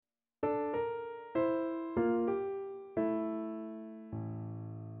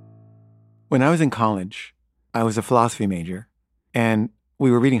When I was in college, I was a philosophy major, and we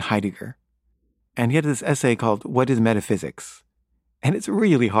were reading Heidegger. And he had this essay called What is Metaphysics? And it's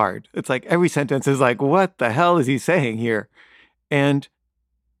really hard. It's like every sentence is like, what the hell is he saying here? And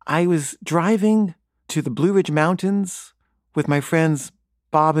I was driving to the Blue Ridge Mountains with my friends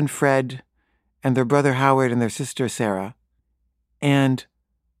Bob and Fred and their brother Howard and their sister Sarah. And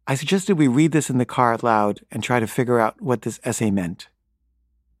I suggested we read this in the car out loud and try to figure out what this essay meant.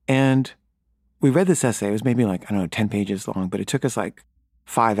 And we read this essay. It was maybe like, I don't know, 10 pages long, but it took us like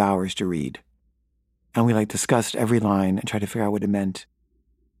 5 hours to read. And we discussed every line and tried to figure out what it meant.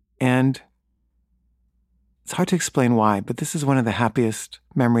 And it's hard to explain why, but this is one of the happiest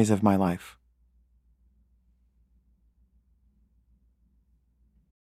memories of my life.